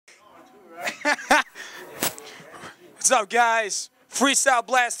What's up, guys? Freestyle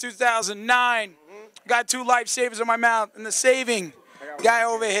Blast 2009. Got two lifesavers in my mouth and the saving guy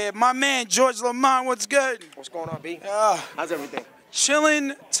over here. My man, George Lamond, what's good? What's going on, B? How's everything?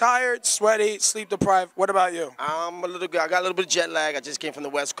 Chilling, tired, sweaty, sleep deprived. What about you? I got a little bit of jet lag. I just came from the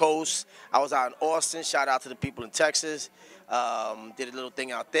West Coast. I was out in Austin. Shout out to the people in Texas. Did a little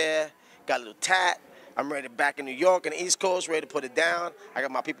thing out there. Got a little tat. I'm ready back in New York and the East Coast, ready to put it down. I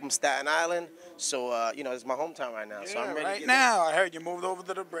got my people from Staten Island. So, you know, it's my hometown right now. Yeah, so I'm ready right to get now. I heard you moved over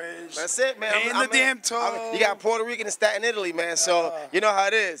to the bridge. That's it, man. Paying the damn toll. You got Puerto Rican and Staten Italy, man. So, you know how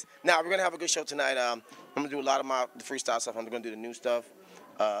it is. Now, we're going to have a good show tonight. I'm going to do a lot of the freestyle stuff. I'm going to do the new stuff.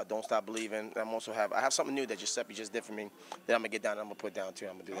 Don't Stop Believing. I have something new that Giuseppe just did for me that I'm gonna get down and I'm gonna put down too.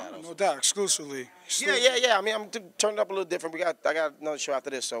 I'm gonna do that also. No doubt, exclusively. Yeah. I mean, I'm turning up a little different. I got another show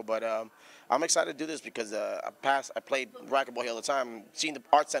after this, but I'm excited to do this because I played racquetball here all the time, seen the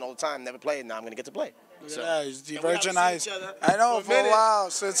art center all the time, never played. Now I'm gonna get to play. Yeah, he's divergenized. I know for a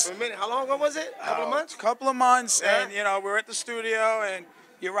while since. For a minute. How long ago was it? A couple of months. Couple of months, yeah. and you know we're at the studio and.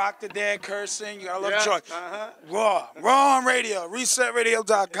 You rocked it there, cursing. You gotta love George. Raw on radio.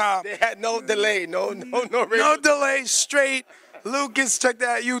 ResetRadio.com. They had no delay. No radio. No delay. Straight. Lucas, check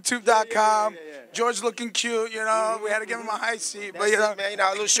that out. YouTube.com. George looking cute. You know, we had to give him a high seat, but you know, man, a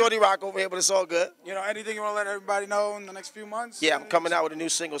little shorty rock over here, but it's all good. You know, anything you want to let everybody know in the next few months? Yeah, I'm coming out with a new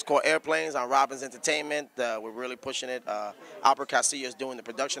single. It's called Airplanes on Robbins Entertainment. We're really pushing it. Albert Castillo is doing the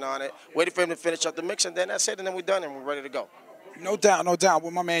production on it. Waiting for him to finish up the mix, and then that's it, and then we're done, and we're ready to go. No doubt, no doubt.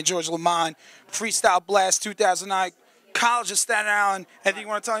 With my man George Lamond, Freestyle Blast 2009, College of Staten Island. Anything you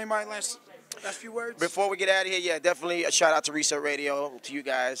want to tell anybody last few words? Before we get out of here, yeah, definitely a shout out to Reset Radio, to you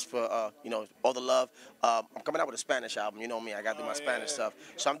guys for you know, all the love. I'm coming out with a Spanish album. You know me, I got to do my Spanish stuff.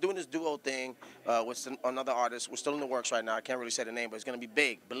 So I'm doing this duo thing with another artist. We're still in the works right now. I can't really say the name, but it's gonna be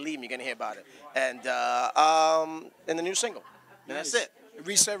big. Believe me, you're gonna hear about it. And the new single. And that's it.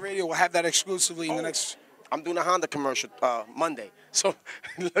 Reset Radio will have that exclusively in the next. I'm doing a Honda commercial Monday, so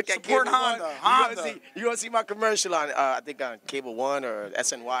look at Support Cable Honda. One. You're gonna see my commercial on I think on Cable One or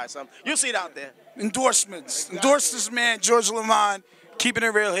SNY or something. You'll see it out there. Endorsements. Endorse this man George Lamond, keeping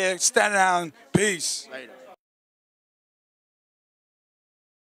it real here. Staten Island. Peace. Later.